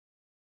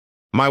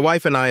My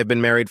wife and I have been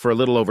married for a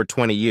little over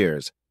 20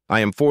 years. I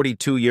am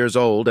 42 years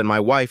old and my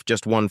wife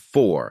just won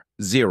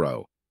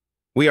 4-0.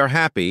 We are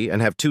happy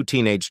and have two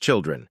teenage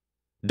children,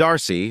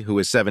 Darcy, who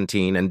is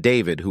 17, and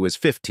David, who is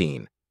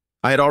 15.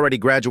 I had already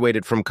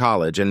graduated from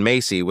college and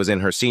Macy was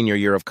in her senior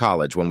year of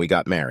college when we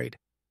got married.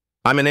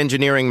 I'm an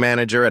engineering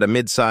manager at a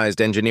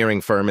mid-sized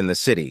engineering firm in the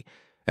city,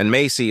 and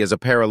Macy is a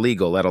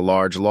paralegal at a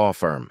large law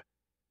firm.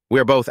 We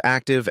are both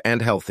active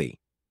and healthy.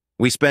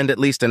 We spend at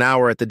least an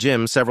hour at the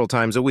gym several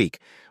times a week.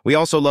 We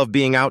also love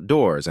being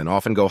outdoors and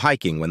often go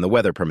hiking when the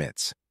weather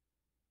permits.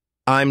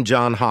 I'm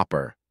John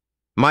Hopper.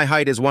 My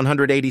height is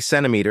 180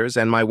 centimeters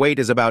and my weight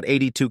is about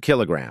 82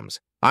 kilograms.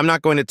 I'm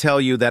not going to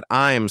tell you that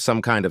I'm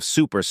some kind of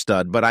super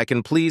stud, but I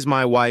can please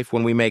my wife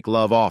when we make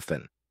love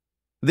often.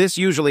 This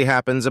usually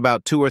happens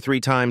about 2 or 3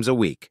 times a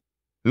week.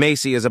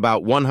 Macy is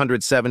about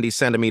 170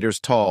 centimeters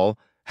tall,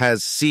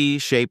 has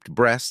C-shaped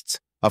breasts,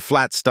 a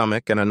flat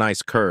stomach, and a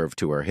nice curve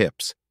to her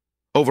hips.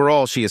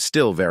 Overall, she is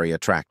still very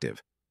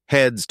attractive.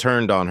 Heads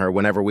turned on her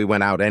whenever we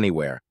went out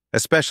anywhere,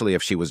 especially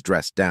if she was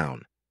dressed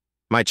down.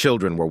 My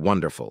children were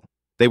wonderful.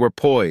 They were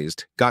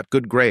poised, got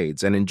good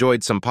grades, and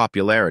enjoyed some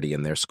popularity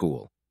in their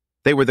school.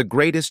 They were the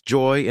greatest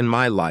joy in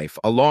my life,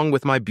 along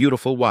with my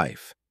beautiful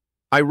wife.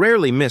 I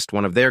rarely missed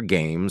one of their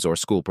games or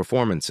school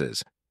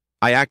performances.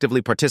 I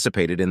actively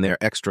participated in their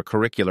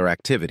extracurricular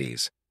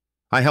activities.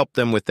 I helped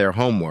them with their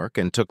homework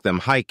and took them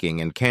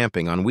hiking and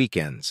camping on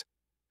weekends.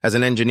 As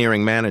an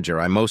engineering manager,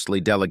 I mostly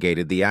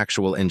delegated the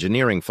actual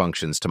engineering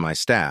functions to my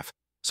staff,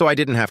 so I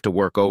didn't have to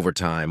work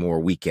overtime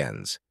or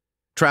weekends.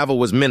 Travel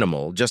was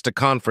minimal, just to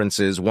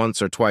conferences once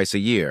or twice a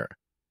year.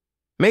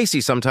 Macy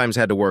sometimes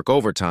had to work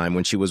overtime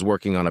when she was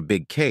working on a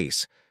big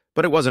case,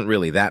 but it wasn't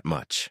really that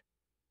much.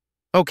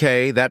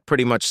 Okay, that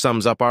pretty much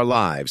sums up our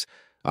lives.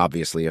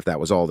 Obviously, if that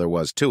was all there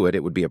was to it,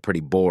 it would be a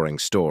pretty boring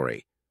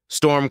story.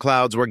 Storm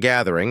clouds were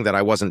gathering that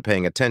I wasn't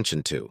paying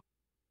attention to.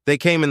 They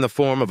came in the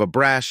form of a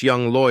brash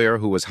young lawyer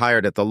who was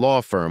hired at the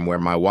law firm where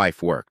my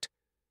wife worked.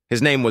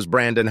 His name was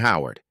Brandon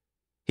Howard.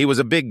 He was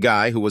a big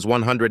guy who was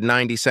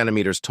 190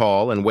 centimeters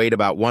tall and weighed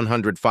about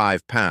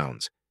 105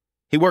 pounds.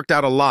 He worked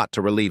out a lot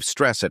to relieve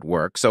stress at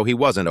work, so he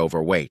wasn't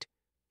overweight.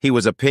 He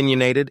was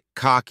opinionated,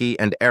 cocky,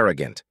 and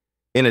arrogant.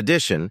 In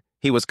addition,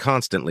 he was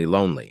constantly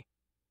lonely.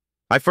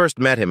 I first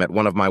met him at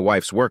one of my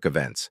wife's work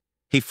events.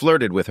 He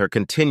flirted with her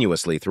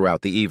continuously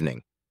throughout the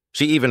evening.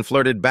 She even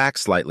flirted back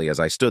slightly as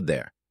I stood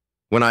there.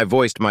 When I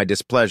voiced my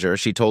displeasure,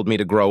 she told me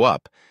to grow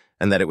up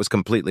and that it was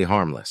completely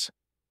harmless.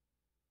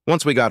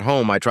 Once we got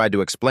home, I tried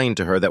to explain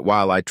to her that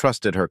while I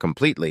trusted her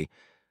completely,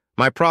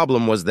 my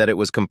problem was that it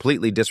was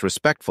completely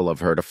disrespectful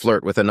of her to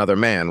flirt with another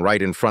man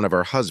right in front of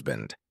her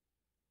husband.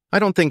 I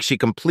don't think she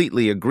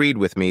completely agreed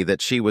with me that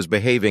she was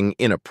behaving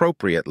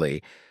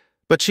inappropriately,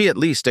 but she at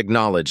least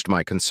acknowledged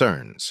my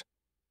concerns.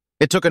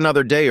 It took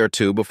another day or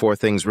two before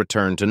things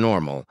returned to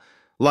normal.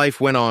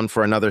 Life went on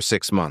for another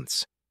 6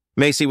 months.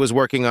 Macy was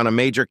working on a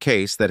major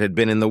case that had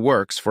been in the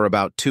works for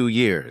about 2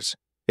 years.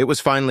 It was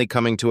finally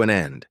coming to an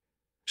end.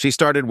 She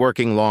started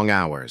working long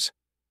hours.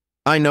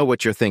 I know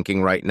what you're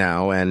thinking right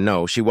now, and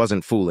no, she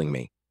wasn't fooling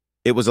me.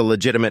 It was a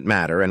legitimate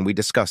matter, and we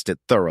discussed it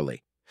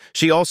thoroughly.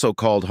 She also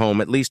called home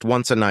at least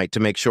once a night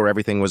to make sure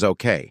everything was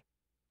okay.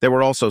 There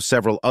were also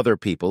several other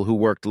people who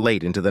worked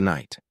late into the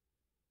night.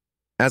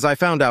 As I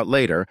found out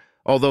later,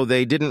 although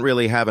they didn't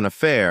really have an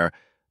affair,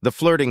 the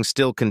flirting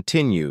still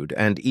continued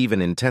and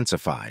even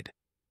intensified.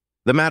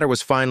 The matter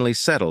was finally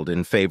settled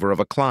in favor of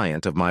a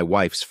client of my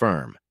wife's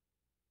firm.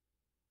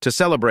 To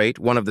celebrate,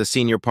 one of the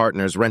senior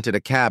partners rented a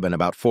cabin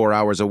about 4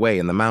 hours away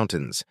in the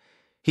mountains.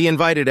 He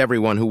invited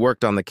everyone who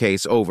worked on the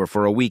case over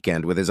for a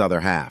weekend with his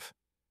other half.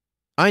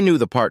 I knew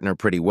the partner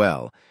pretty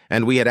well,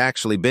 and we had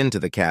actually been to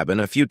the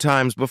cabin a few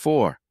times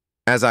before.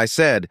 As I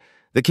said,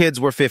 the kids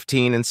were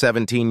 15 and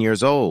 17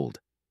 years old.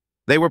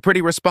 They were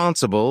pretty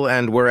responsible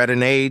and were at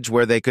an age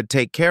where they could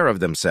take care of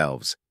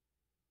themselves.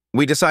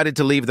 We decided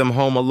to leave them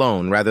home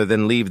alone rather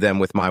than leave them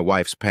with my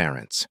wife's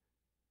parents.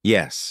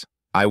 Yes,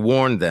 I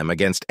warned them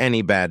against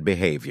any bad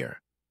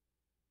behavior.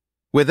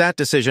 With that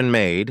decision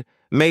made,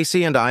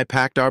 Macy and I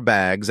packed our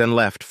bags and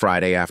left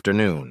Friday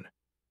afternoon.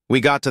 We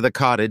got to the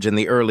cottage in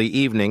the early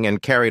evening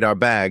and carried our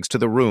bags to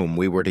the room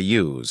we were to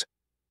use.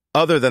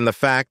 Other than the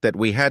fact that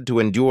we had to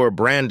endure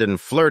Brandon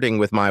flirting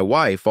with my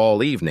wife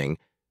all evening,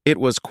 it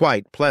was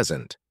quite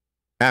pleasant.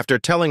 After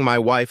telling my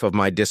wife of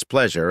my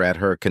displeasure at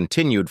her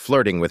continued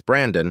flirting with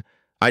Brandon,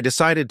 I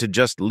decided to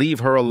just leave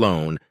her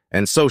alone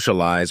and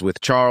socialize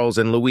with Charles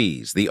and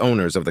Louise, the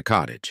owners of the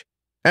cottage.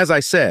 As I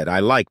said, I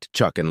liked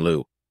Chuck and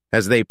Lou,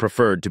 as they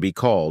preferred to be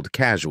called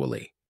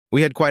casually.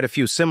 We had quite a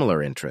few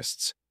similar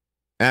interests.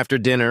 After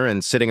dinner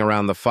and sitting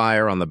around the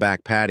fire on the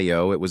back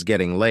patio, it was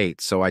getting late,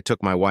 so I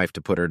took my wife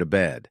to put her to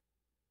bed.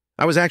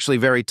 I was actually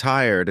very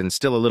tired and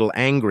still a little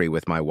angry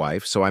with my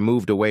wife, so I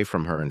moved away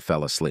from her and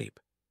fell asleep.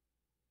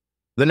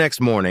 The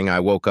next morning, I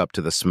woke up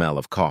to the smell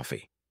of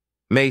coffee.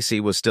 Macy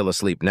was still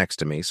asleep next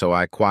to me, so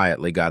I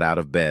quietly got out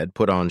of bed,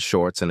 put on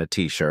shorts and a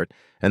t-shirt,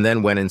 and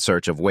then went in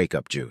search of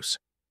wake-up juice.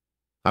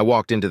 I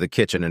walked into the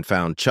kitchen and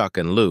found Chuck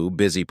and Lou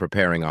busy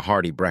preparing a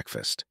hearty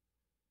breakfast.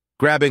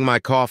 Grabbing my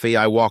coffee,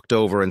 I walked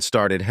over and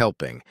started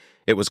helping.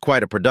 It was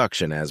quite a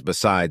production, as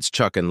besides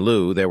Chuck and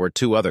Lou, there were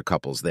two other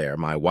couples there,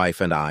 my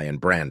wife and I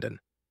and Brandon.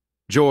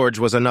 George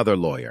was another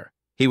lawyer.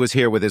 He was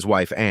here with his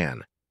wife,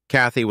 Anne.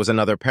 Kathy was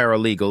another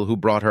paralegal who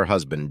brought her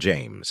husband,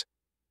 James.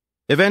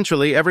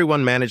 Eventually,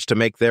 everyone managed to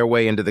make their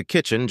way into the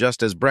kitchen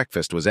just as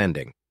breakfast was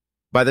ending.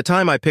 By the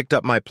time I picked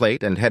up my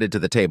plate and headed to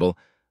the table,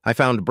 I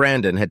found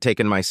Brandon had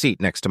taken my seat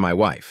next to my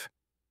wife.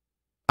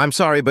 "I'm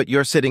sorry, but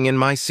you're sitting in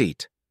my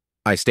seat,"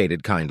 I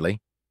stated kindly.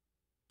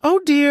 "Oh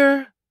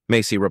dear,"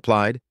 Macy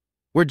replied.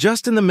 "We're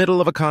just in the middle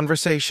of a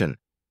conversation.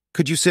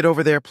 Could you sit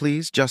over there,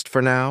 please, just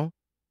for now?"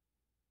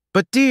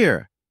 "But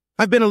dear,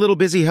 I've been a little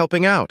busy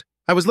helping out.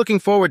 I was looking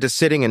forward to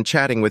sitting and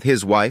chatting with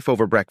his wife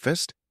over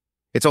breakfast.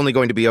 It's only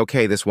going to be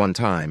okay this one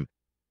time.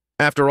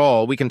 After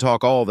all, we can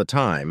talk all the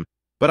time,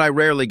 but I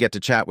rarely get to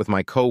chat with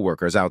my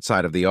coworkers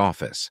outside of the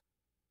office."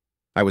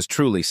 I was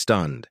truly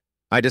stunned.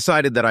 I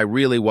decided that I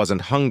really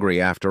wasn't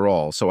hungry after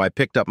all, so I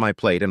picked up my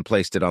plate and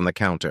placed it on the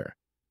counter.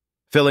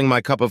 Filling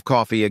my cup of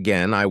coffee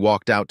again, I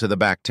walked out to the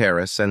back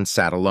terrace and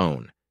sat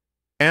alone.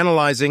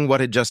 Analyzing what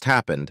had just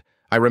happened,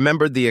 I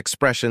remembered the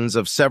expressions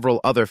of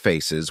several other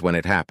faces when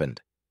it happened.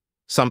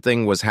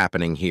 Something was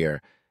happening here,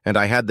 and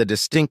I had the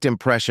distinct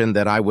impression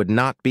that I would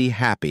not be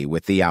happy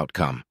with the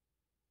outcome.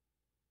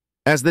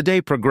 As the day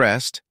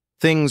progressed,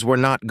 things were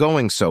not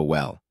going so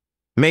well.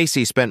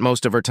 Macy spent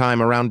most of her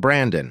time around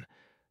Brandon.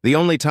 The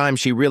only time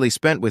she really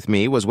spent with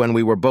me was when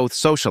we were both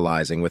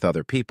socializing with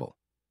other people.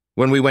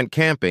 When we went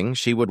camping,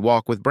 she would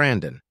walk with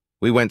Brandon.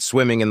 We went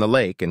swimming in the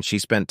lake, and she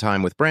spent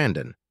time with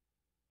Brandon.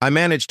 I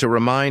managed to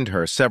remind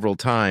her several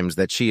times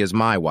that she is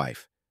my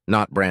wife,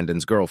 not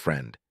Brandon's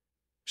girlfriend.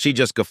 She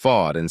just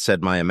guffawed and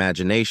said my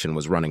imagination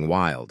was running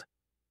wild.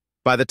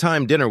 By the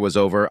time dinner was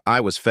over,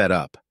 I was fed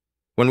up.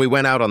 When we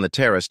went out on the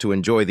terrace to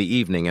enjoy the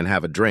evening and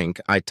have a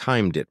drink, I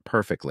timed it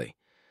perfectly.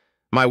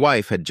 My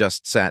wife had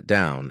just sat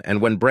down,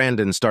 and when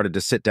Brandon started to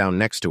sit down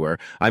next to her,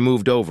 I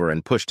moved over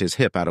and pushed his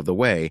hip out of the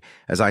way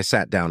as I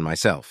sat down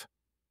myself.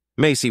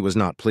 Macy was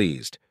not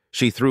pleased.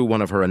 She threw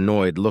one of her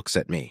annoyed looks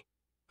at me.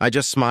 I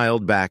just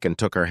smiled back and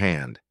took her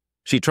hand.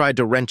 She tried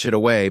to wrench it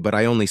away, but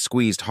I only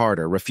squeezed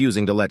harder,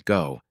 refusing to let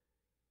go.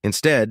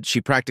 Instead, she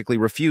practically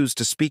refused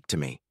to speak to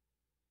me.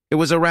 It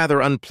was a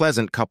rather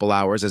unpleasant couple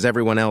hours as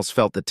everyone else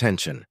felt the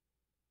tension.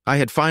 I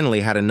had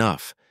finally had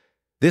enough.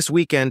 This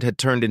weekend had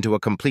turned into a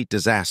complete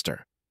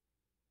disaster.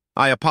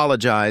 I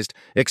apologized,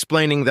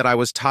 explaining that I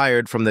was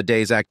tired from the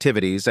day's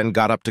activities and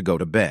got up to go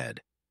to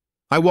bed.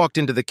 I walked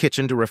into the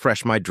kitchen to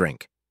refresh my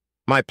drink.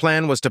 My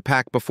plan was to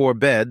pack before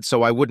bed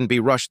so I wouldn't be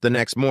rushed the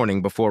next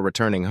morning before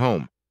returning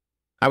home.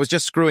 I was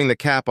just screwing the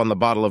cap on the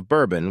bottle of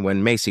bourbon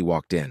when Macy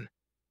walked in.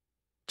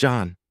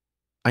 "John,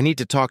 I need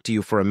to talk to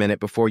you for a minute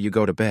before you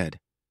go to bed."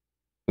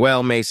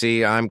 "Well,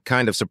 Macy, I'm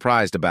kind of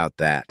surprised about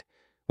that.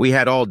 We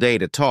had all day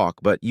to talk,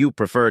 but you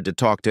preferred to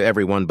talk to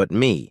everyone but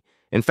me.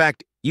 In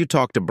fact, you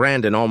talked to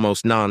Brandon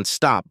almost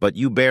non-stop, but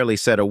you barely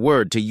said a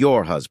word to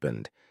your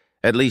husband.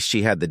 At least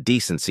she had the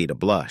decency to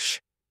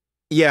blush."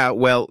 "Yeah,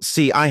 well,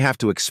 see, I have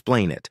to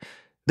explain it.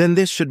 Then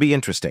this should be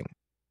interesting.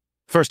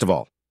 First of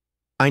all,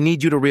 I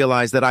need you to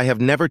realize that I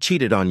have never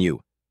cheated on you.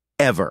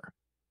 Ever.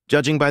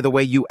 Judging by the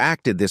way you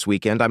acted this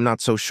weekend, I'm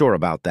not so sure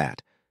about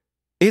that.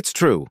 It's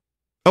true.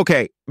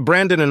 Okay,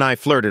 Brandon and I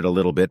flirted a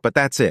little bit, but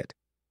that's it.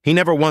 He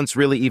never once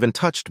really even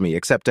touched me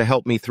except to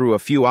help me through a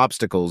few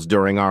obstacles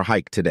during our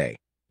hike today.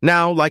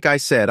 Now, like I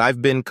said,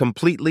 I've been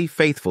completely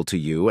faithful to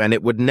you, and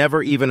it would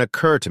never even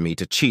occur to me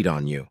to cheat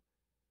on you.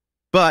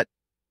 But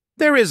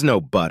there is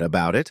no but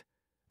about it.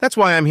 That's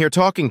why I'm here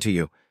talking to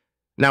you.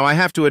 Now, I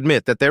have to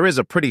admit that there is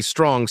a pretty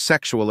strong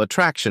sexual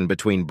attraction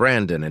between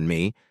Brandon and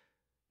me.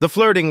 The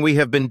flirting we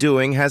have been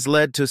doing has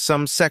led to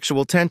some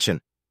sexual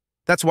tension.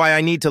 That's why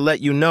I need to let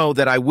you know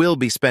that I will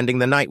be spending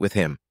the night with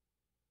him.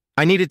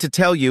 I needed to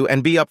tell you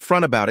and be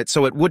upfront about it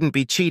so it wouldn't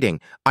be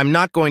cheating. I'm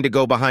not going to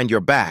go behind your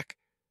back."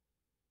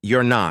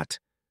 "You're not."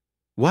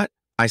 "What?"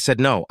 I said,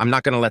 "No, I'm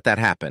not going to let that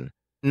happen.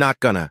 Not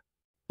gonna.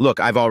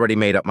 Look, I've already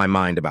made up my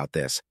mind about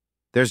this.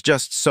 There's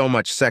just so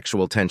much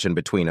sexual tension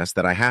between us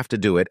that I have to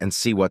do it and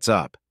see what's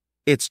up.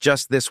 It's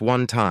just this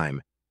one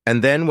time,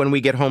 and then when we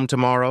get home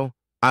tomorrow,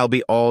 I'll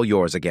be all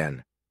yours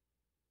again.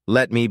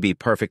 Let me be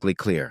perfectly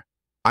clear.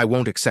 I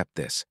won't accept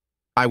this.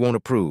 I won't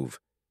approve.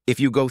 If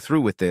you go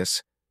through with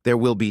this, there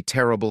will be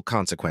terrible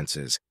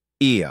consequences.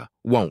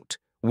 Won't,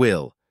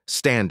 will,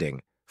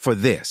 standing, for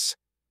this.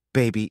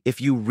 Baby,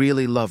 if you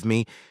really love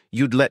me,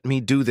 you'd let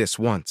me do this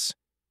once.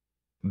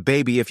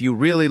 Baby, if you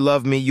really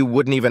love me, you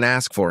wouldn't even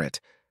ask for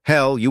it.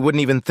 Hell, you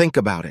wouldn't even think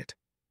about it."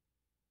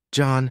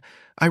 "John,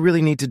 I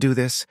really need to do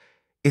this.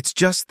 It's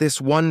just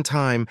this one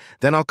time,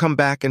 then I'll come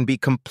back and be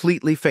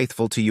completely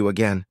faithful to you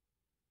again."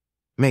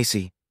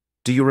 "Macy,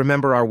 do you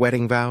remember our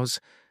wedding vows?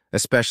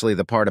 Especially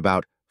the part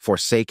about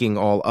forsaking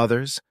all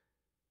others?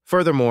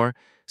 Furthermore,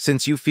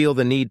 since you feel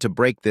the need to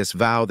break this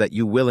vow that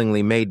you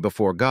willingly made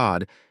before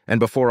God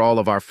and before all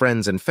of our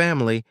friends and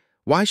family,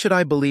 why should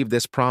I believe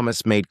this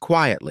promise made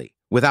quietly,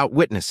 without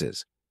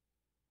witnesses?"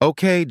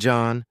 "Okay,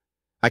 John.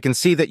 I can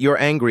see that you're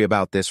angry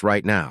about this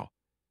right now.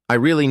 I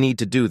really need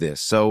to do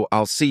this, so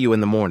I'll see you in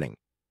the morning.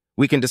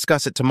 We can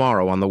discuss it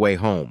tomorrow on the way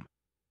home."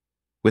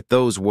 With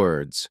those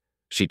words,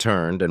 she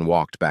turned and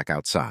walked back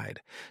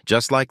outside.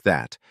 Just like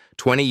that,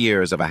 20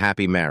 years of a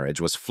happy marriage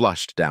was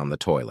flushed down the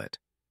toilet.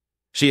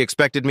 She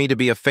expected me to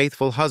be a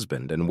faithful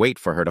husband and wait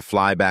for her to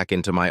fly back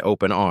into my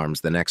open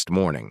arms the next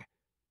morning.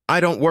 I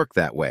don't work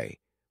that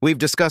way. We've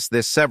discussed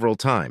this several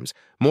times.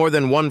 More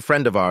than one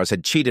friend of ours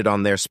had cheated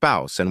on their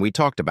spouse, and we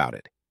talked about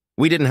it.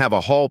 We didn't have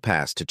a hall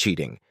pass to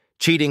cheating.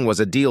 Cheating was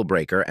a deal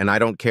breaker, and I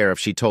don't care if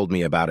she told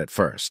me about it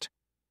first.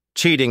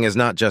 Cheating is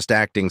not just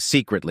acting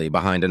secretly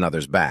behind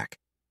another's back.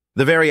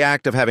 The very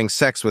act of having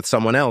sex with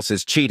someone else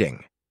is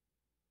cheating.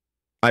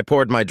 I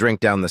poured my drink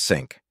down the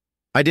sink.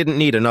 I didn't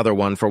need another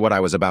one for what I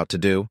was about to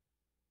do.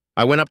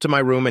 I went up to my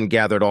room and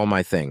gathered all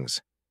my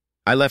things.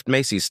 I left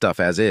Macy's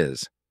stuff as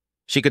is.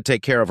 She could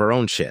take care of her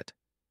own shit.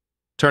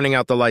 Turning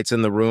out the lights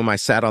in the room, I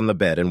sat on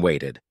the bed and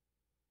waited.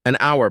 An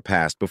hour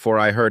passed before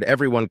I heard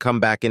everyone come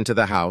back into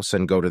the house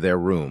and go to their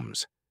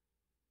rooms.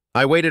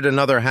 I waited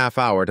another half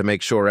hour to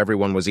make sure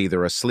everyone was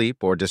either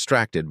asleep or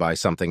distracted by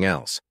something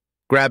else.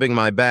 Grabbing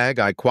my bag,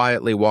 I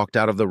quietly walked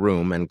out of the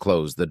room and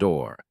closed the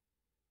door.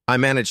 I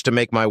managed to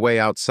make my way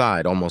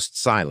outside almost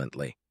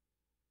silently.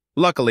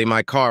 Luckily,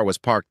 my car was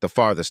parked the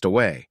farthest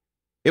away.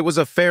 It was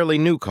a fairly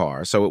new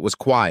car, so it was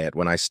quiet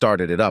when I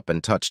started it up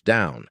and touched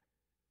down.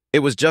 It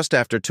was just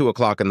after 2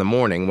 o'clock in the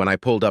morning when I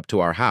pulled up to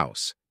our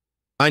house.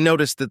 I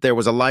noticed that there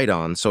was a light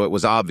on, so it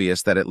was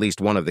obvious that at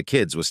least one of the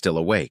kids was still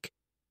awake.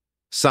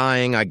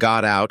 Sighing, I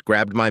got out,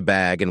 grabbed my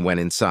bag, and went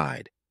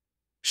inside.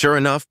 Sure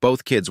enough,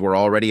 both kids were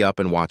already up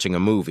and watching a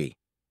movie.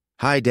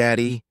 "Hi,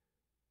 Daddy.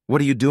 What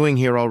are you doing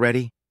here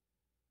already?"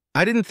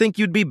 "I didn't think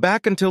you'd be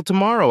back until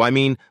tomorrow. I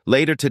mean,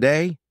 later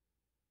today."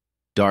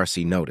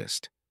 Darcy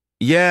noticed.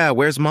 "Yeah,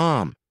 where's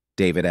Mom?"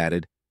 David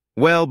added.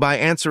 "Well, by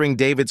answering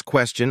David's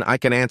question, I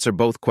can answer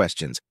both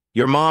questions.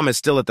 Your mom is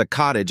still at the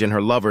cottage in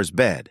her lover's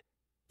bed.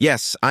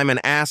 Yes, I'm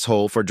an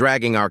asshole for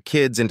dragging our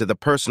kids into the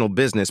personal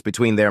business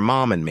between their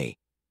mom and me.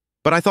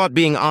 But I thought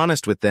being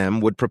honest with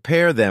them would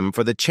prepare them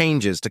for the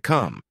changes to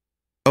come.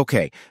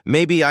 Okay,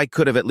 maybe I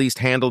could have at least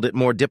handled it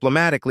more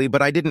diplomatically,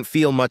 but I didn't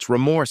feel much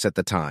remorse at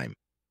the time."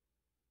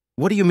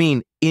 "What do you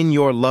mean, in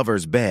your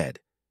lover's bed?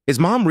 Is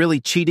Mom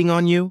really cheating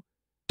on you?"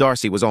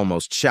 Darcy was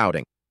almost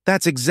shouting.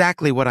 "That's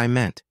exactly what I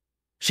meant.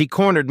 She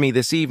cornered me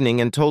this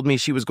evening and told me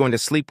she was going to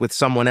sleep with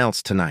someone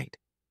else tonight.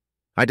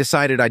 I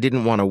decided I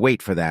didn't want to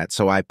wait for that,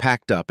 so I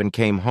packed up and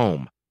came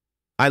home.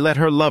 I let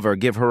her lover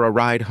give her a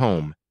ride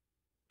home.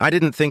 I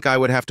didn't think I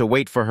would have to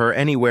wait for her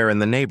anywhere in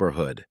the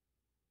neighborhood."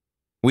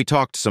 We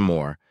talked some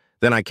more,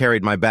 then I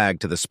carried my bag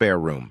to the spare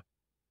room.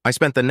 I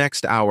spent the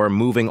next hour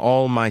moving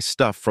all my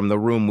stuff from the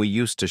room we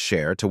used to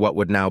share to what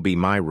would now be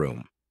my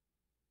room.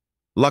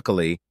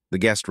 Luckily, the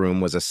guest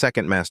room was a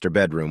second master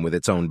bedroom with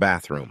its own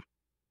bathroom.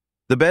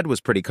 The bed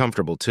was pretty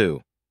comfortable,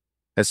 too.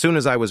 As soon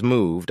as I was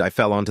moved, I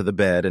fell onto the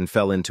bed and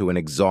fell into an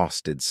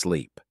exhausted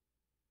sleep.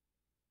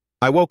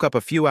 I woke up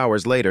a few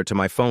hours later to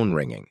my phone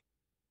ringing.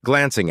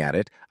 Glancing at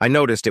it, I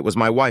noticed it was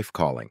my wife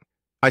calling.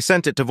 I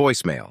sent it to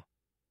voicemail.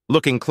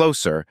 Looking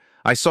closer,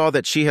 I saw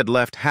that she had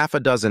left half a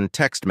dozen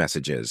text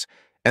messages,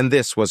 and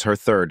this was her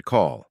third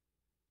call.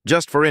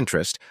 Just for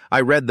interest,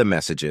 I read the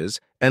messages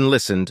and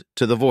listened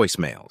to the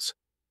voicemails.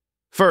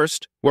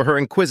 First were her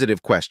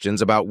inquisitive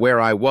questions about where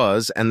I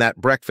was and that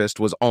breakfast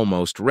was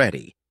almost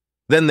ready.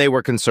 Then they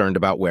were concerned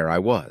about where I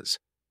was.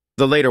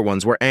 The later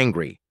ones were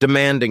angry,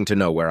 demanding to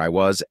know where I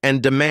was,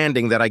 and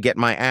demanding that I get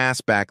my ass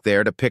back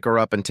there to pick her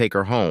up and take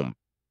her home.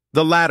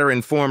 The latter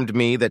informed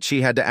me that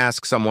she had to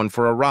ask someone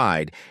for a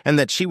ride, and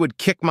that she would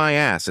kick my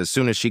ass as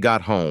soon as she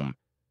got home.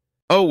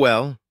 Oh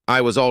well, I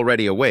was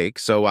already awake,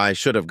 so I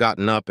should have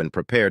gotten up and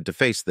prepared to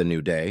face the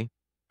new day.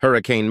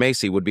 Hurricane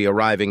Macy would be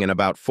arriving in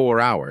about 4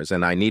 hours,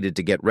 and I needed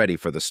to get ready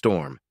for the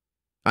storm.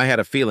 I had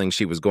a feeling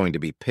she was going to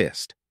be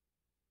pissed.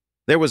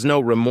 There was no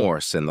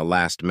remorse in the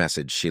last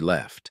message she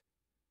left.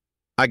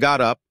 I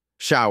got up,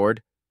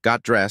 showered,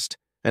 got dressed,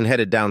 and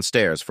headed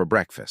downstairs for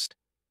breakfast.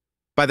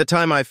 By the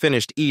time I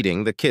finished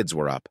eating, the kids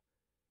were up.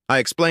 I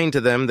explained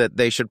to them that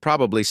they should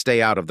probably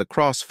stay out of the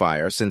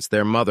crossfire since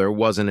their mother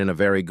wasn't in a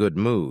very good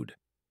mood.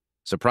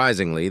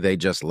 Surprisingly, they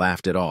just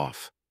laughed it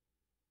off.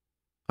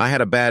 I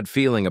had a bad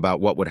feeling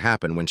about what would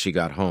happen when she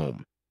got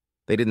home.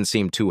 They didn't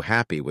seem too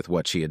happy with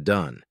what she had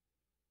done.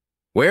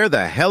 "Where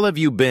the hell have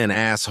you been,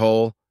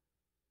 asshole?"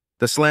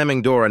 The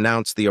slamming door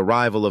announced the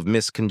arrival of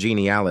Miss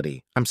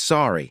Congeniality. "I'm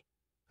sorry.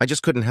 I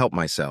just couldn't help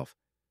myself.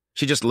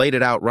 She just laid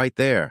it out right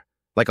there,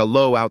 like a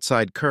low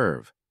outside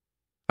curve."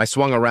 I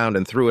swung around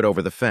and threw it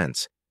over the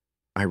fence.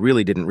 I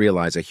really didn't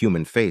realize a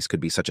human face could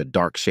be such a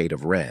dark shade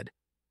of red.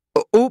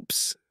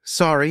 Oops,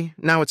 sorry,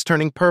 now it's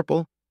turning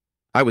purple."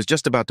 I was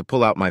just about to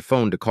pull out my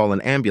phone to call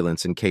an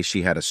ambulance in case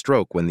she had a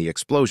stroke when the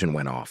explosion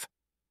went off.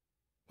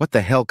 "What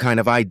the hell kind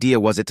of idea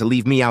was it to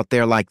leave me out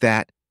there like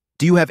that?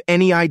 Do you have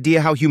any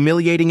idea how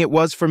humiliating it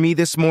was for me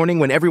this morning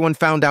when everyone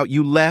found out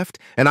you left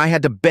and I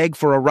had to beg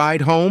for a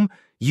ride home?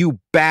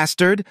 You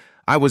bastard!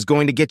 I was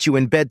going to get you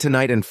in bed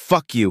tonight and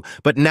fuck you,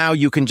 but now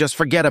you can just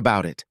forget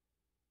about it."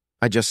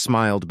 I just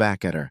smiled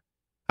back at her.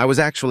 I was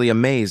actually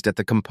amazed at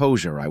the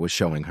composure I was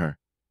showing her.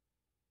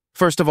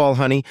 First of all,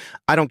 honey,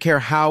 I don't care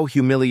how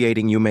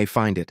humiliating you may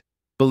find it.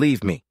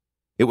 Believe me,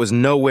 it was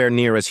nowhere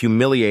near as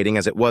humiliating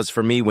as it was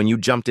for me when you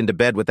jumped into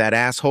bed with that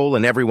asshole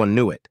and everyone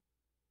knew it.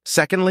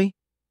 Secondly,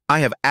 I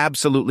have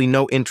absolutely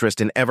no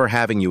interest in ever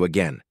having you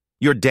again.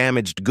 You're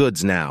damaged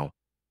goods now.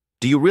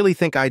 Do you really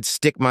think I'd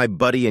stick my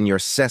buddy in your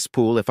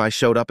cesspool if I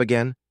showed up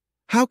again?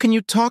 How can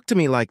you talk to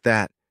me like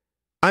that?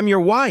 I'm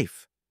your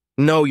wife.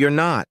 No, you're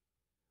not.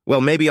 Well,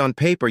 maybe on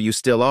paper you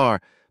still are,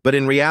 but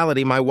in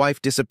reality my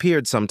wife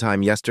disappeared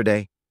sometime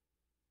yesterday.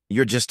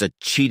 You're just a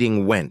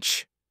cheating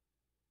wench.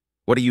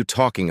 What are you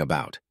talking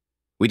about?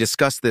 We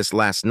discussed this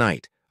last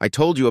night. I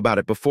told you about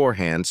it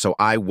beforehand, so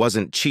I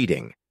wasn't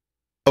cheating.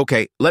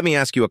 Okay, let me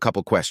ask you a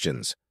couple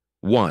questions.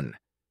 1.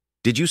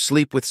 Did you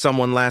sleep with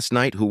someone last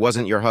night who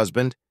wasn't your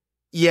husband?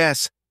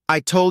 Yes,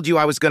 I told you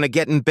I was going to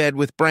get in bed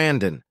with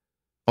Brandon.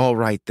 All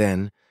right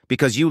then,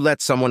 because you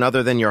let someone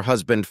other than your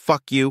husband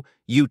fuck you,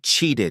 you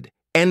cheated.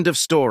 End of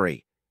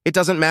story. It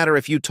doesn't matter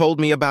if you told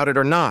me about it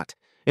or not.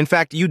 In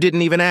fact, you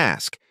didn't even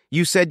ask.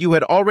 You said you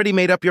had already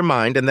made up your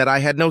mind and that I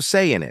had no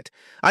say in it.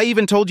 I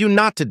even told you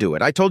not to do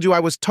it. I told you I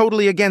was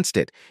totally against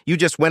it. You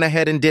just went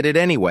ahead and did it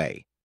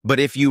anyway.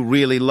 But if you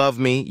really love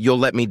me, you'll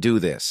let me do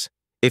this.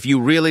 If you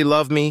really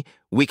love me,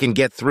 we can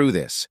get through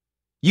this.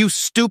 You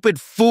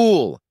stupid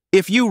fool!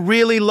 If you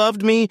really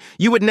loved me,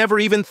 you would never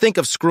even think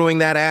of screwing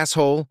that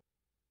asshole.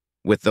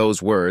 With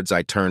those words,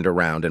 I turned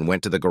around and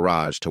went to the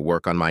garage to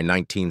work on my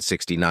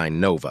 1969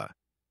 Nova.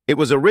 It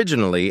was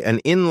originally an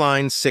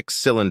inline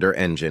 6-cylinder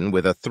engine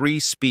with a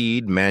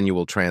 3-speed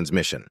manual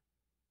transmission.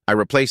 I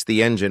replaced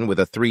the engine with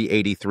a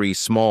 383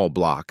 small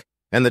block,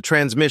 and the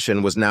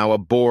transmission was now a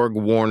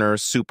Borg-Warner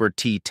Super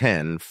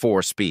T10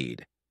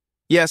 4-speed.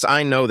 Yes,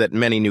 I know that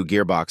many new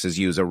gearboxes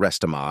use a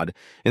Restomod,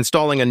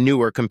 installing a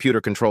newer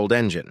computer-controlled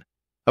engine.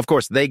 Of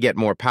course, they get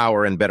more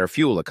power and better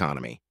fuel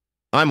economy.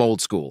 I'm old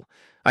school.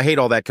 I hate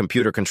all that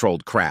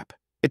computer-controlled crap.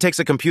 It takes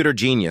a computer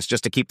genius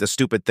just to keep the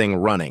stupid thing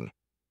running.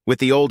 With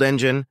the old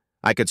engine,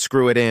 I could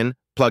screw it in,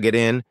 plug it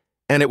in,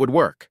 and it would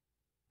work.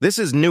 This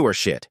is newer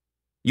shit.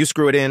 You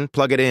screw it in,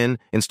 plug it in,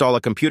 install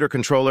a computer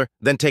controller,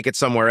 then take it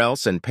somewhere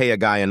else and pay a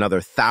guy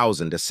another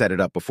 $1,000 to set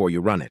it up before you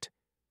run it.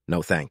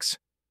 No thanks.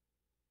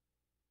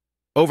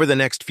 Over the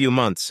next few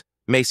months,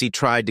 Macy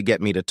tried to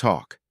get me to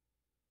talk.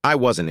 I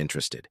wasn't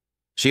interested.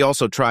 She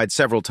also tried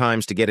several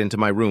times to get into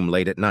my room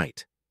late at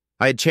night.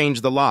 I had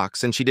changed the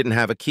locks and she didn't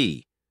have a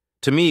key.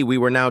 To me, we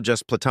were now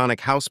just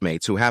platonic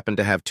housemates who happened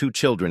to have 2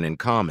 children in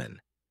common.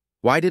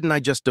 Why didn't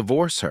I just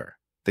divorce her?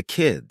 The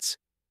kids.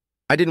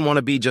 I didn't want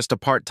to be just a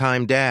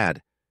part-time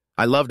dad.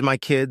 I loved my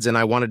kids and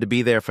I wanted to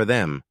be there for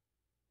them.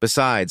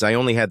 Besides, I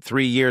only had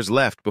 3 years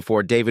left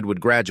before David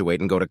would graduate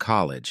and go to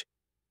college.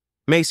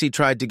 Macy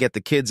tried to get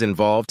the kids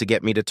involved to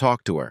get me to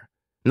talk to her.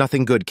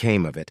 Nothing good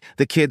came of it.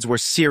 The kids were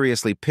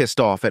seriously pissed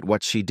off at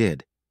what she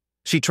did.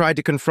 She tried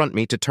to confront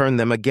me to turn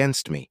them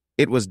against me.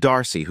 It was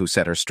Darcy who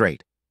set her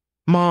straight.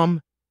 Mom,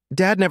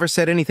 Dad never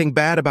said anything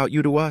bad about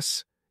you to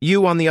us.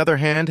 You, on the other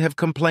hand, have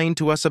complained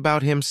to us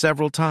about him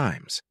several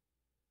times.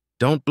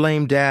 Don't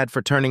blame Dad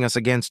for turning us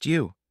against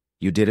you.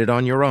 You did it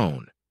on your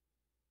own.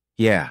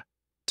 Yeah,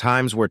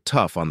 times were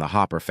tough on the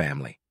Hopper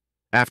family.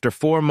 After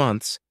 4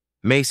 months,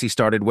 Macy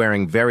started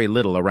wearing very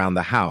little around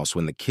the house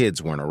when the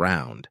kids weren't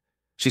around.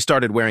 She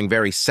started wearing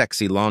very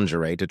sexy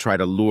lingerie to try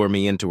to lure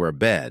me into her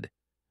bed.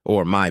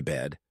 Or my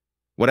bed.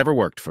 Whatever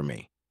worked for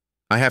me.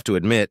 I have to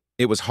admit,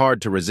 it was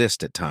hard to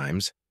resist at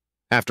times.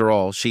 After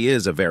all, she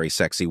is a very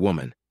sexy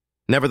woman.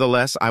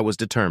 Nevertheless, I was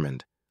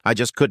determined. I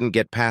just couldn't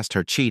get past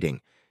her cheating.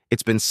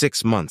 It's been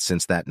 6 months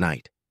since that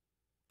night.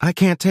 I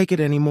can't take it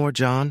anymore,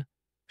 John,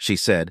 she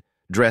said,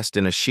 dressed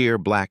in a sheer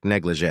black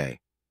negligee.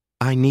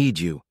 I need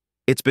you.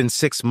 It's been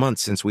 6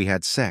 months since we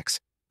had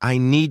sex. I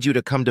need you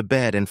to come to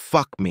bed and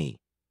fuck me.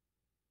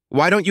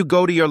 Why don't you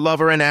go to your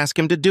lover and ask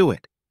him to do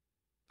it?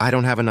 I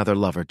don't have another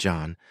lover,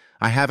 John.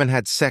 I haven't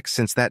had sex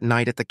since that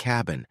night at the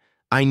cabin.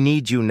 I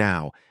need you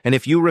now, and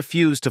if you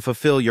refuse to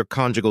fulfill your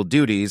conjugal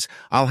duties,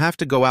 I'll have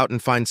to go out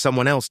and find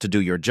someone else to do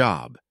your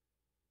job.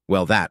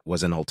 Well, that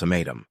was an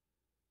ultimatum.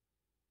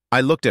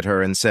 I looked at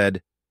her and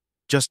said,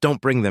 just don't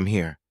bring them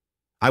here.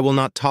 I will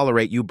not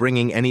tolerate you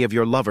bringing any of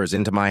your lovers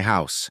into my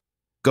house.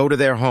 Go to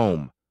their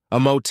home, a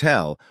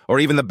motel, or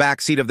even the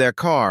back seat of their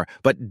car,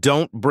 but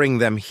don't bring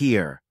them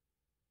here.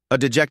 A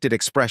dejected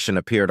expression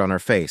appeared on her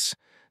face.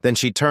 Then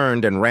she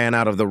turned and ran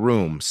out of the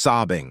room,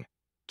 sobbing.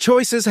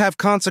 Choices have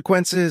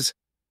consequences.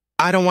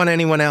 I don't want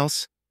anyone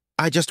else.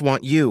 I just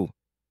want you.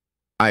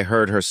 I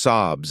heard her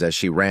sobs as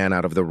she ran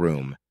out of the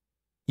room.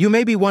 You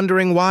may be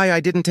wondering why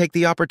I didn't take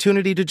the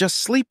opportunity to just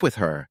sleep with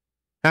her.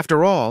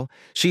 After all,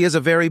 she is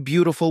a very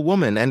beautiful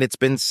woman, and it's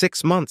been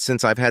 6 months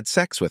since I've had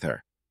sex with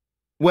her.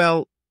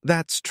 Well,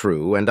 that's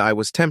true, and I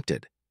was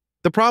tempted.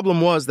 The problem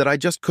was that I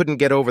just couldn't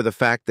get over the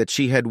fact that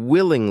she had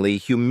willingly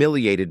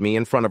humiliated me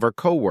in front of her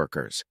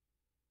coworkers.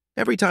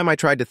 Every time I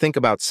tried to think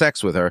about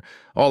sex with her,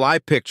 all I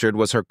pictured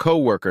was her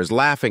coworkers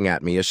laughing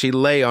at me as she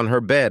lay on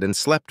her bed and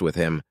slept with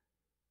him.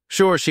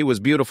 Sure, she was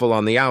beautiful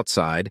on the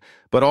outside,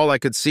 but all I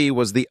could see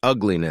was the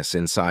ugliness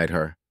inside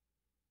her.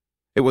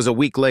 It was a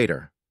week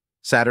later,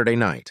 Saturday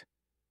night.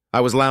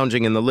 I was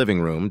lounging in the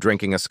living room,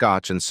 drinking a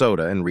scotch and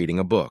soda and reading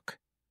a book.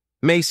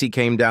 Macy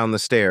came down the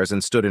stairs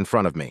and stood in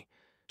front of me.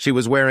 She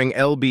was wearing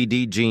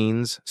LBD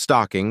jeans,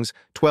 stockings,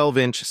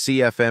 12-inch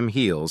CFM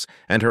heels,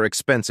 and her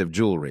expensive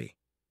jewelry.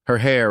 Her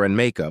hair and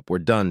makeup were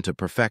done to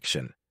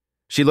perfection.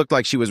 She looked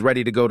like she was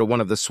ready to go to one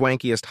of the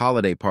swankiest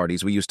holiday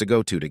parties we used to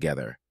go to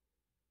together.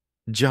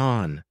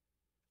 "John,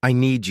 I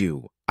need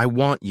you. I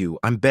want you.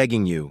 I'm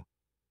begging you.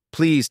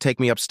 Please take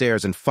me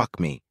upstairs and fuck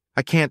me.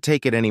 I can't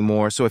take it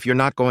anymore, so if you're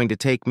not going to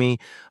take me,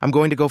 I'm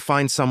going to go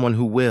find someone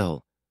who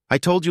will. I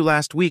told you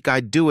last week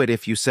I'd do it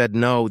if you said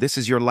no. This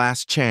is your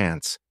last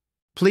chance.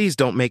 Please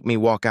don't make me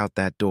walk out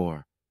that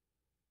door."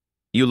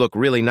 "You look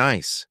really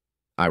nice,"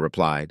 I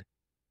replied.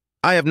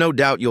 "I have no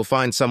doubt you'll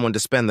find someone to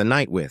spend the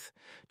night with.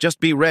 Just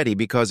be ready,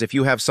 because if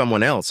you have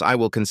someone else, I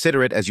will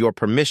consider it as your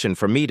permission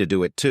for me to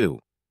do it too.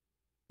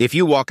 If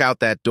you walk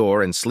out that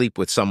door and sleep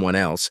with someone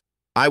else,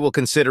 I will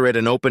consider it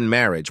an open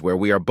marriage where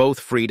we are both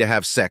free to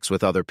have sex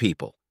with other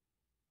people."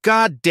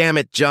 "God damn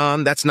it,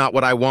 John, that's not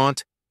what I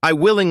want. I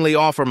willingly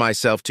offer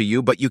myself to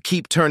you, but you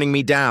keep turning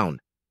me down.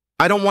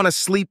 I don't want to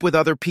sleep with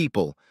other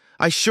people.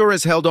 I sure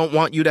as hell don't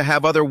want you to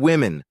have other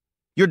women.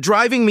 You're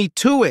driving me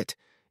to it.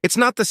 It's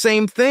not the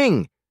same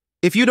thing.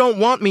 If you don't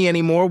want me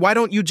anymore, why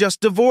don't you just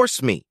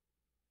divorce me?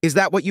 Is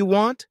that what you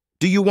want?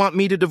 Do you want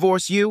me to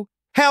divorce you?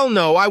 Hell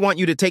no, I want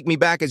you to take me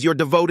back as your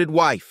devoted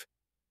wife.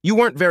 You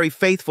weren't very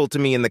faithful to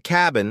me in the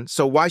cabin,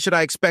 so why should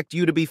I expect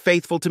you to be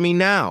faithful to me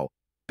now?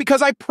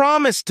 Because I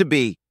promised to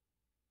be.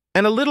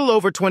 And a little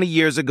over 20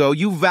 years ago,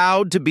 you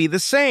vowed to be the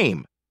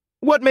same.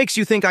 What makes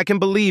you think I can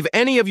believe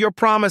any of your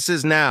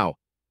promises now?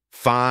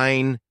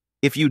 Fine.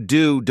 If you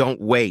do, don't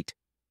wait.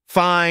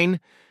 Fine.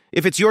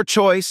 If it's your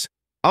choice,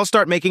 I'll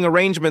start making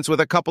arrangements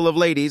with a couple of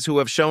ladies who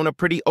have shown a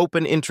pretty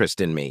open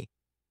interest in me.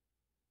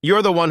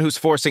 You're the one who's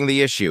forcing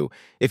the issue.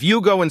 If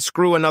you go and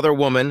screw another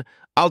woman,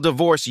 I'll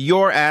divorce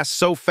your ass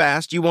so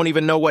fast you won't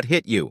even know what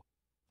hit you.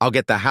 I'll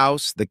get the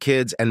house, the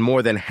kids, and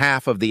more than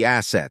half of the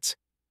assets.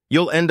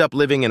 You'll end up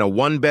living in a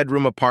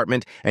one-bedroom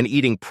apartment and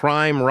eating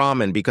prime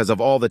ramen because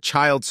of all the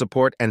child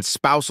support and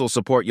spousal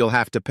support you'll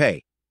have to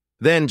pay.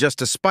 Then, just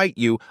to spite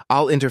you,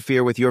 I'll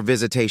interfere with your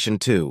visitation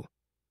too.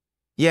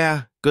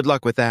 Yeah, good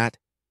luck with that.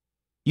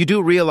 You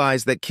do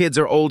realize that kids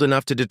are old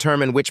enough to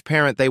determine which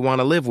parent they want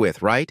to live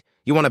with, right?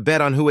 You want to bet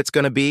on who it's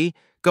going to be?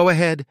 Go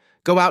ahead.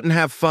 Go out and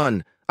have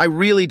fun. I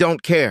really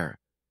don't care."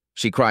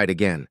 She cried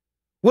again.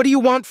 "What do you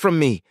want from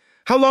me?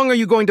 How long are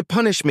you going to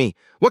punish me?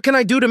 What can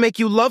I do to make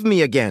you love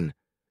me again?"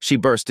 She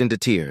burst into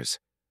tears.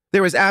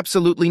 "There is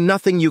absolutely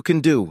nothing you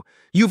can do.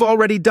 You've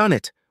already done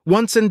it,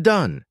 once and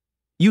done.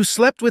 You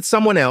slept with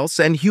someone else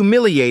and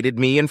humiliated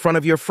me in front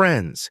of your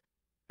friends.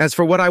 As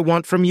for what I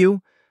want from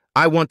you,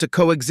 I want to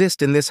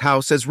coexist in this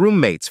house as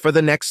roommates for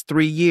the next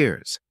 3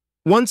 years.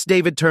 Once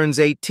David turns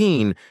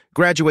 18,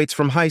 graduates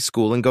from high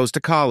school and goes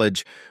to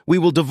college, we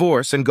will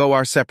divorce and go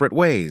our separate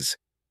ways.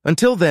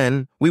 Until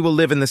then, we will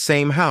live in the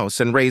same house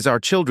and raise our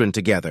children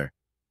together.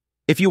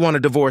 If you want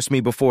to divorce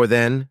me before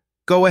then,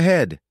 go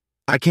ahead.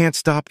 I can't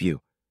stop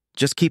you.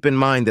 Just keep in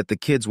mind that the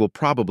kids will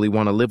probably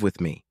want to live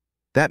with me.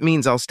 That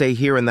means I'll stay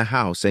here in the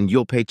house and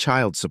you'll pay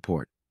child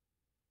support.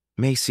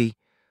 Macy,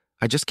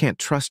 I just can't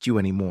trust you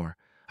anymore.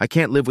 I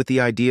can't live with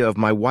the idea of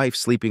my wife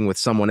sleeping with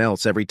someone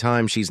else every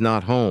time she's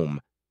not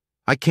home.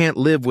 I can't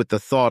live with the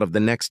thought of the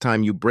next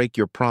time you break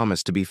your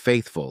promise to be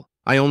faithful.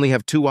 I only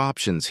have 2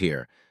 options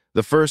here.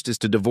 The first is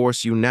to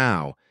divorce you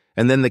now,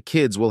 and then the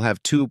kids will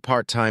have 2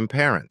 part-time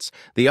parents.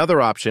 The other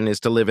option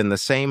is to live in the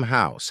same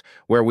house,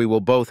 where we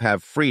will both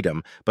have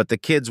freedom, but the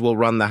kids will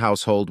run the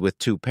household with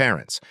 2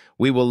 parents.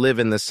 We will live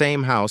in the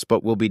same house,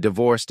 but will be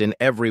divorced in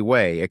every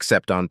way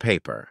except on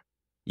paper.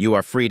 You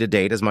are free to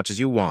date as much as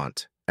you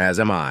want, as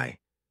am I.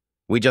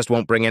 We just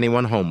won't bring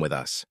anyone home with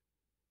us."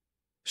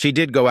 She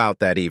did go out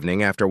that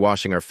evening after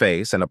washing her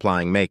face and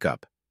applying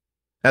makeup.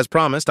 As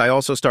promised, I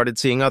also started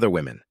seeing other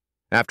women.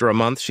 After a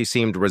month, she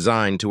seemed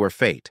resigned to her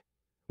fate.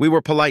 We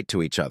were polite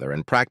to each other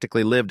and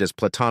practically lived as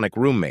platonic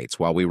roommates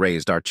while we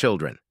raised our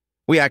children.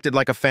 We acted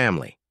like a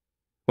family.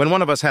 When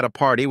one of us had a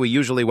party, we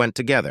usually went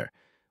together.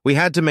 We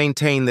had to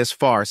maintain this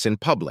farce in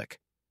public.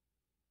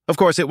 Of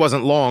course, it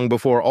wasn't long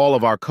before all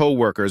of our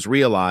co-workers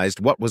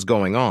realized what was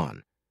going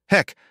on.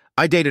 Heck,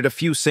 I dated a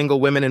few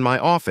single women in my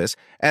office,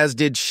 as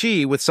did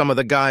she with some of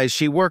the guys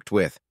she worked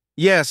with.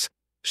 Yes,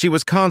 she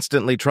was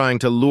constantly trying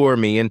to lure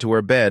me into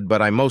her bed,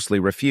 but I mostly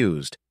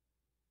refused.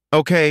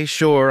 Okay,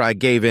 sure, I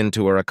gave in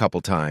to her a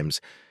couple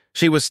times.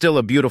 She was still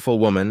a beautiful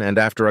woman, and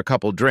after a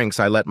couple drinks,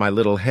 I let my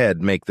little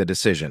head make the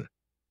decision.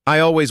 I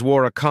always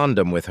wore a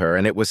condom with her,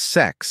 and it was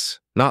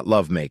sex, not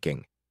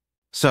lovemaking.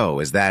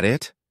 "So, is that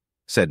it?"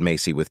 said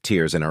Macy with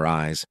tears in her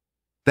eyes.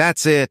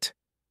 "That's it,"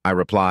 I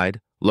replied,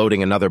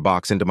 loading another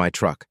box into my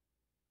truck.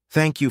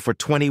 "Thank you for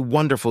 20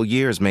 wonderful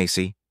years,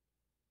 Macy."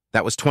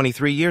 "That was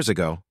 23 years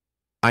ago."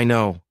 "I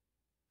know."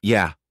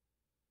 "Yeah."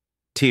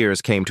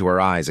 Tears came to her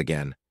eyes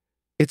again.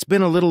 "It's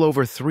been a little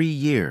over 3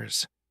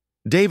 years."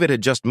 David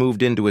had just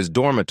moved into his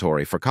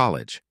dormitory for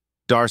college.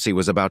 Darcy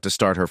was about to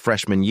start her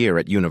freshman year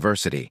at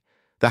university.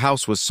 The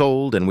house was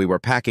sold and we were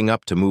packing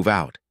up to move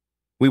out.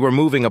 We were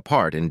moving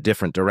apart in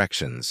different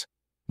directions.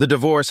 The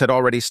divorce had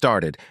already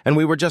started, and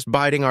we were just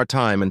biding our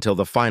time until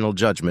the final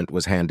judgment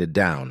was handed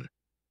down.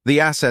 The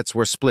assets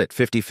were split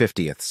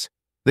 50-50ths.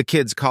 The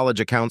kids' college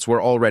accounts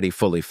were already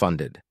fully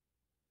funded.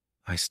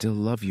 "I still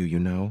love you, you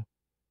know,"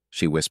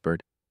 she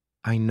whispered.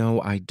 "I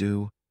know I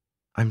do.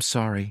 I'm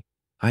sorry.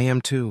 I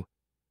am too."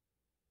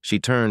 She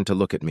turned to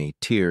look at me,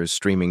 tears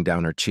streaming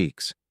down her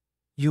cheeks.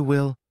 "You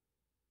will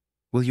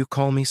you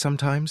call me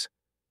sometimes?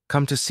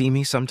 Come to see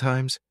me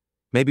sometimes?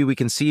 Maybe we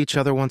can see each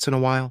other once in a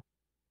while?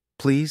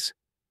 Please?"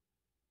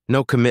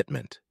 No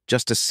commitment,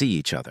 just to see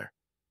each other.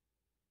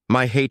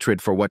 My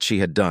hatred for what she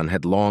had done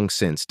had long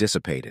since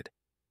dissipated.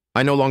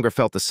 I no longer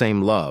felt the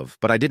same love,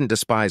 but I didn't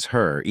despise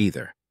her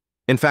either.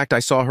 In fact, I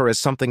saw her as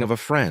something of a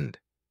friend.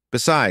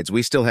 Besides,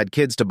 we still had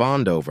kids to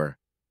bond over.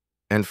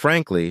 And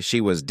frankly, she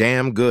was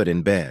damn good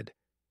in bed.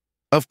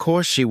 Of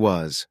course she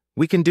was.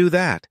 We can do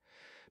that.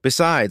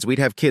 Besides, we'd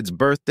have kids'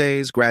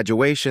 birthdays,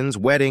 graduations,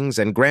 weddings,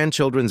 and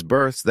grandchildren's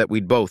births that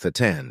we'd both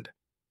attend.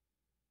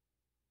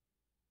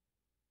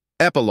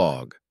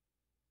 Epilogue.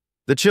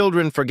 The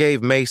children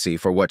forgave Macy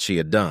for what she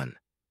had done.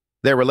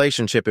 Their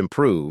relationship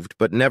improved,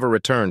 but never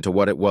returned to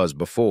what it was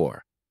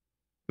before.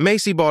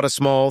 Macy bought a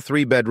small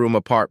 3-bedroom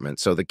apartment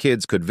so the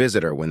kids could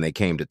visit her when they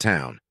came to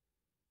town.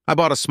 I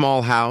bought a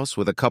small house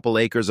with a couple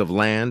acres of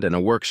land and a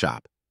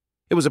workshop.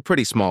 It was a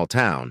pretty small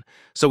town,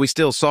 so we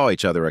still saw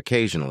each other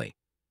occasionally.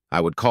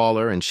 I would call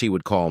her and she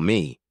would call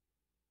me.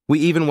 We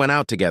even went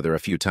out together a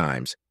few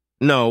times.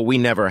 No, we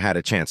never had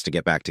a chance to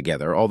get back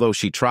together, although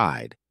she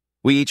tried.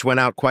 We each went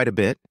out quite a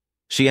bit.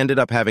 She ended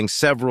up having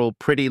several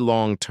pretty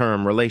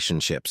long-term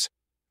relationships.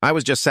 I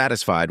was just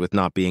satisfied with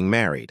not being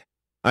married.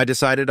 I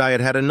decided I had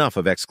had enough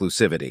of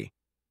exclusivity.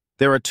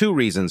 There are 2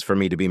 reasons for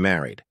me to be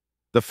married.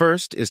 The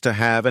first is to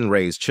have and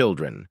raise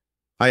children.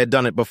 I had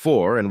done it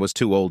before and was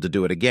too old to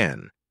do it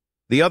again.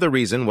 The other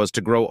reason was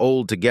to grow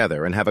old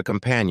together and have a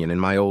companion in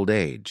my old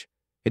age.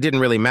 It didn't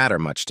really matter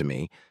much to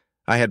me.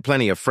 I had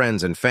plenty of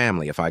friends and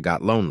family if I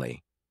got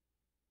lonely.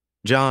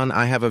 "John,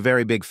 I have a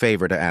very big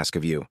favor to ask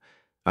of you.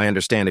 I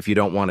understand if you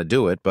don't want to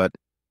do it, but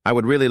I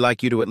would really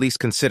like you to at least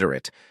consider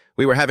it.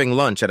 We were having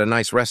lunch at a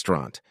nice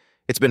restaurant.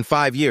 It's been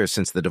 5 years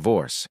since the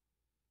divorce."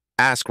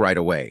 "Ask right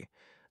away.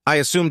 I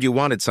assumed you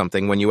wanted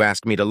something when you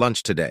asked me to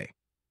lunch today.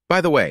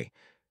 By the way,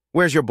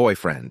 where's your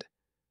boyfriend?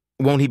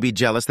 Won't he be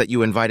jealous that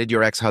you invited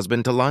your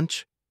ex-husband to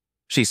lunch?"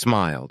 She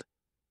smiled.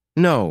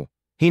 "No,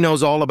 he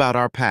knows all about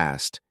our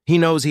past. He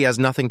knows he has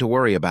nothing to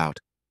worry about.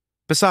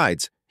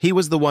 Besides, he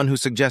was the one who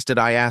suggested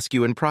I ask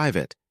you in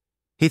private.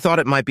 He thought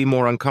it might be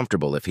more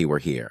uncomfortable if he were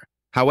here.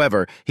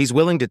 However, he's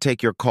willing to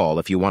take your call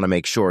if you want to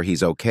make sure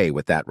he's okay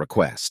with that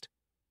request."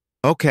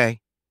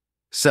 "Okay."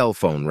 Cell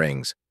phone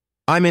rings.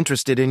 "I'm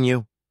interested in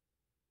you."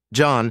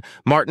 "John,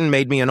 Martin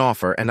made me an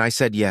offer and I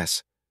said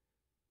yes."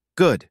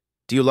 "Good.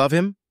 Do you love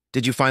him?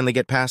 Did you finally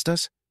get past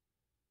us?"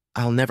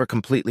 "I'll never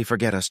completely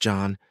forget us,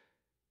 John.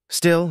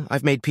 Still,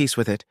 I've made peace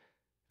with it.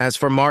 As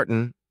for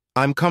Martin,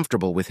 I'm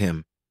comfortable with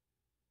him.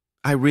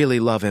 I really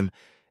love him,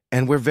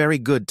 and we're very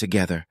good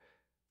together.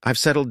 I've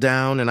settled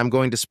down and I'm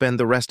going to spend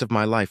the rest of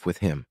my life with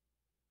him."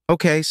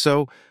 "Okay,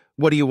 so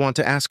what do you want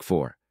to ask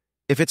for?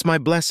 If it's my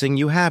blessing,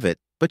 you have it,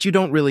 but you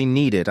don't really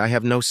need it. I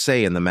have no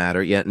say in the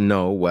matter, yet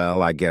no,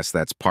 well, I guess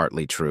that's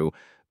partly true.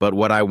 But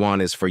what I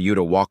want is for you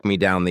to walk me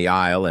down the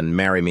aisle and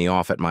marry me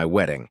off at my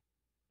wedding."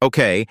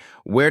 "Okay,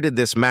 where did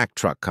this Mack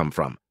truck come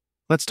from?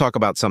 Let's talk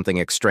about something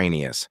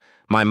extraneous.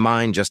 My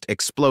mind just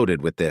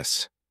exploded with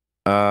this."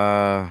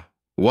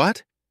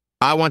 What?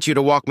 I want you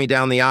to walk me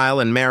down the aisle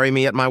and marry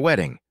me at my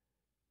wedding."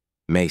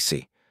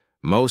 "Macy,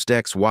 most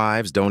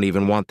ex-wives don't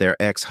even want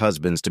their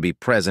ex-husbands to be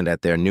present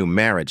at their new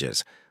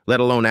marriages,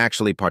 let alone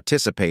actually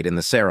participate in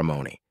the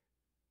ceremony."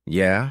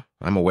 "Yeah,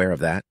 I'm aware of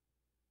that."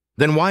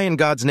 "Then why in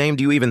God's name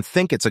do you even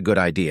think it's a good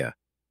idea?"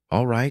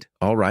 All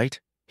right.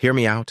 Hear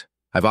me out.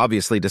 I've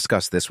obviously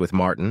discussed this with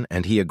Martin,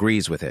 and he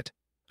agrees with it."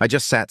 I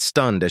just sat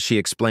stunned as she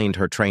explained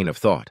her train of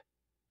thought.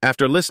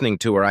 After listening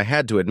to her, I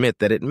had to admit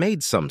that it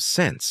made some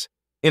sense,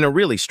 in a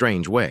really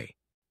strange way.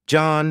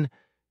 "John,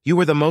 you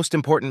were the most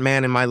important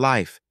man in my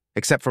life,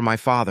 except for my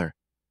father.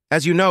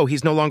 As you know,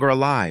 he's no longer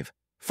alive.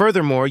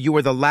 Furthermore, you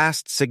were the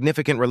last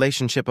significant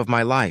relationship of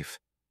my life.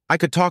 I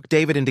could talk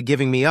David into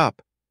giving me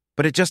up,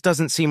 but it just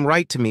doesn't seem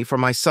right to me for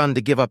my son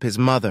to give up his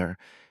mother.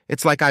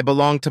 It's like I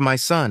belong to my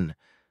son.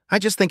 I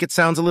just think it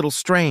sounds a little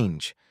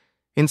strange.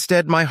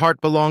 Instead, my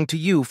heart belonged to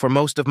you for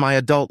most of my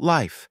adult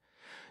life.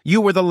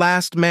 You were the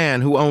last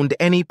man who owned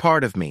any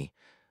part of me.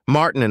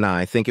 Martin and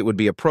I think it would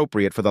be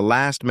appropriate for the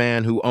last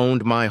man who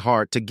owned my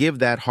heart to give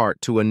that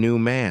heart to a new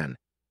man.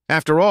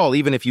 After all,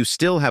 even if you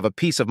still have a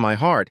piece of my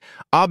heart,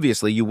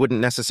 obviously you wouldn't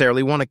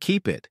necessarily want to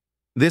keep it.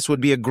 This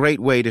would be a great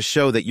way to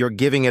show that you're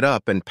giving it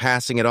up and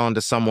passing it on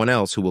to someone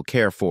else who will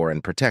care for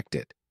and protect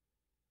it.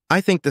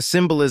 I think the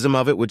symbolism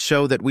of it would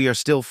show that we are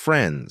still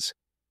friends.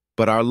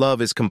 But our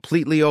love is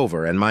completely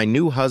over and my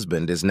new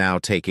husband is now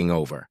taking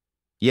over.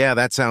 Yeah,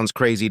 that sounds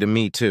crazy to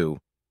me, too.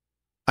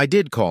 I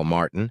did call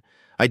Martin.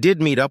 I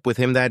did meet up with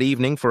him that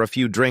evening for a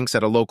few drinks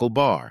at a local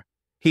bar.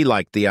 He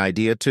liked the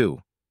idea,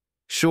 too.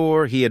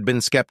 Sure, he had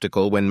been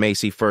skeptical when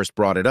Macy first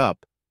brought it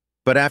up,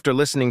 but after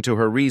listening to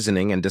her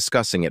reasoning and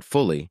discussing it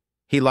fully,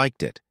 he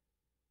liked it.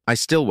 I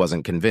still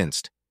wasn't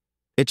convinced.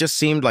 It just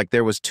seemed like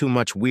there was too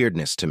much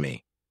weirdness to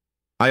me.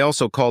 I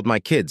also called my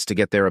kids to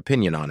get their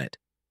opinion on it.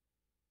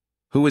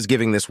 Who is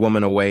giving this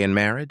woman away in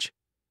marriage?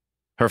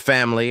 Her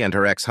family and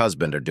her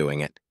ex-husband are doing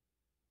it.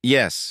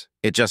 Yes,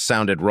 it just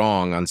sounded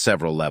wrong on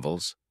several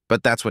levels,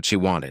 but that's what she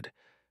wanted.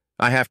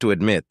 I have to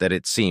admit that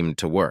it seemed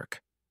to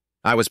work.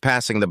 I was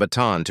passing the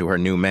baton to her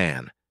new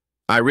man.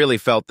 I really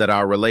felt that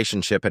our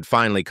relationship had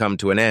finally come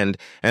to an end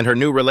and her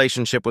new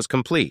relationship was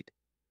complete.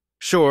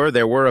 Sure,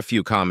 there were a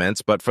few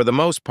comments, but for the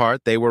most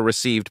part, they were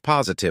received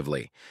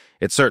positively.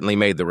 It certainly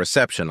made the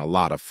reception a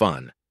lot of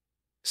fun.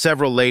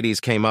 Several ladies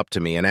came up to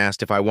me and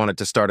asked if I wanted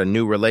to start a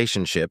new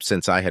relationship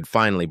since I had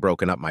finally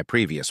broken up my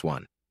previous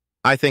one.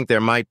 I think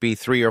there might be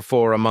 3 or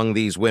 4 among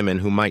these women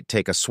who might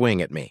take a swing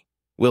at me.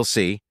 We'll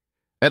see.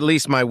 At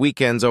least my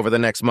weekends over the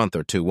next month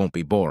or two won't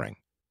be boring.